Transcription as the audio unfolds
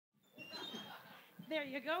There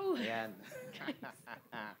you go. Ayan.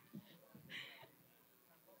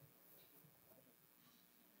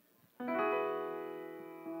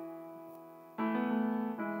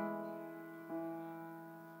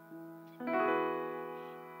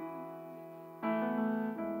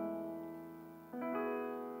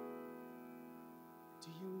 Do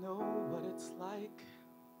you know what it's like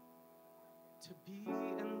to be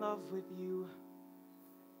in love with you?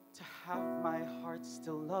 To have my heart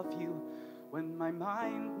still love you when my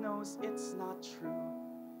mind knows it's not true?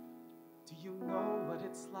 Do you know what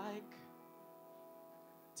it's like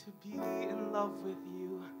to be in love with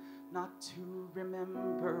you? Not to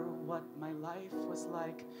remember what my life was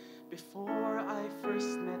like before I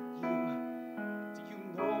first met you. Do you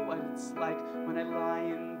know what it's like when I lie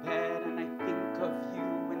in bed and I think of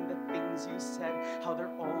you and the things you said, how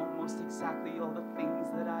they're almost exactly all the things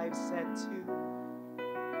that I've said too?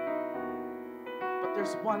 But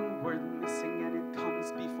there's one word missing and it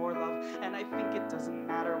comes before love, and I think it doesn't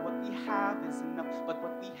matter what we have is enough, but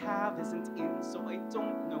what we have isn't in, so I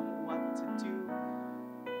don't know what to do.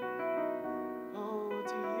 Oh,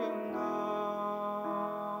 do you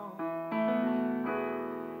know?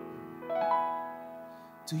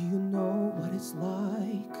 Do you know what it's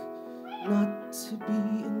like not to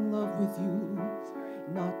be in love with you?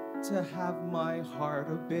 Not to have my heart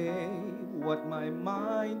obey what my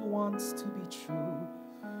mind wants to be true.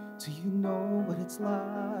 Do you know what it's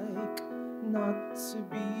like not to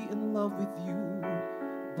be in love with you,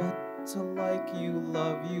 but to like you,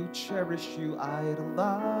 love you, cherish you,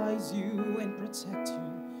 idolize you, and protect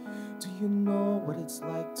you? Do you know what it's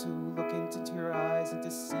like to look into your eyes and to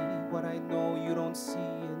see what I know you don't see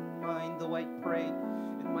in mine? Though I pray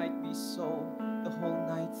it might be so the whole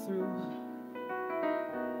night through.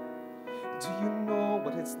 Do you know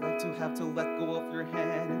what it's like to have to let go of your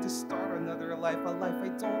hand and to start another life, a life I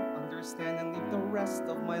don't understand, and leave the rest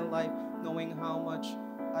of my life knowing how much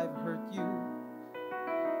I've hurt you?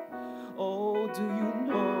 Oh, do you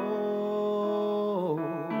know?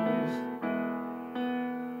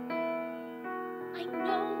 I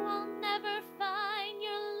know I'll never find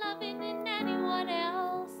your loving in anyone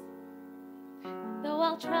else, though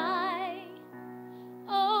I'll try.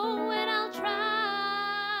 Oh, and I'll try.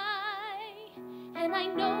 And I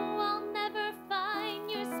know I'll never find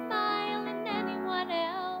your smile in anyone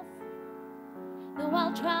else, though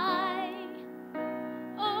I'll try.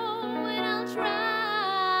 Oh, and I'll try.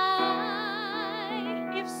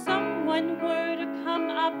 If someone were to come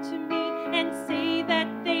up to me and say that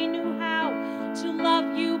they knew how to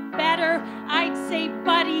love you better, I'd say,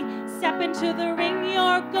 buddy, step into the ring,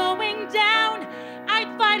 you're going down.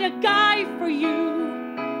 I'd fight a guy for you.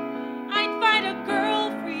 I'd fight a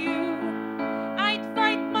girl for you. I'd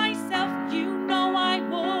fight myself, you know I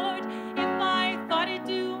would, if I thought it'd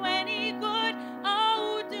do any good.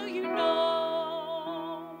 Oh, do you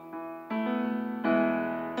know?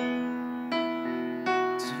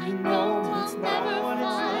 Do you know what it's like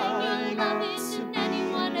In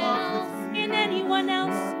anyone else, In anyone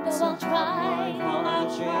else, though I'll try. oh,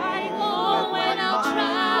 I'll try. Oh, and I'll try.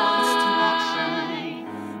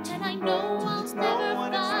 And I know I'll It's never not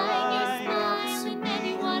what it's find your like smile to in be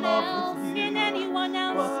anyone in love else, with you. In anyone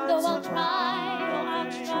else, though I'll try.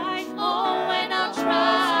 I'll try. Oh, and I'll try.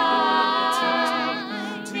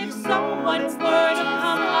 If someone were to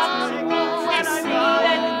come up to me and say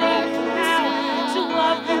that they knew how to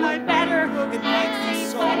love you better, It might be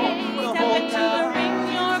so buddy, the step whole into the night. ring,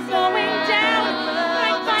 you're going down.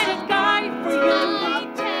 I'd fight a guy for you.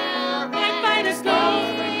 I'd fight a girl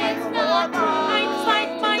for you. I'd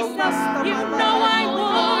fight myself, you know I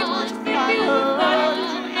would, if you thought it do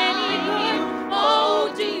any good.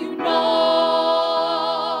 Oh, do you know?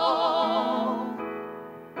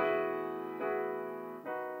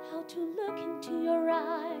 How to look into your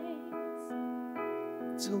eyes,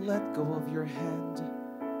 to let go of your hand?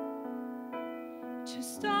 To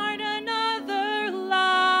start another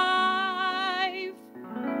life.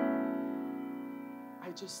 I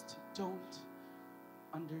just don't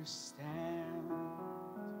understand.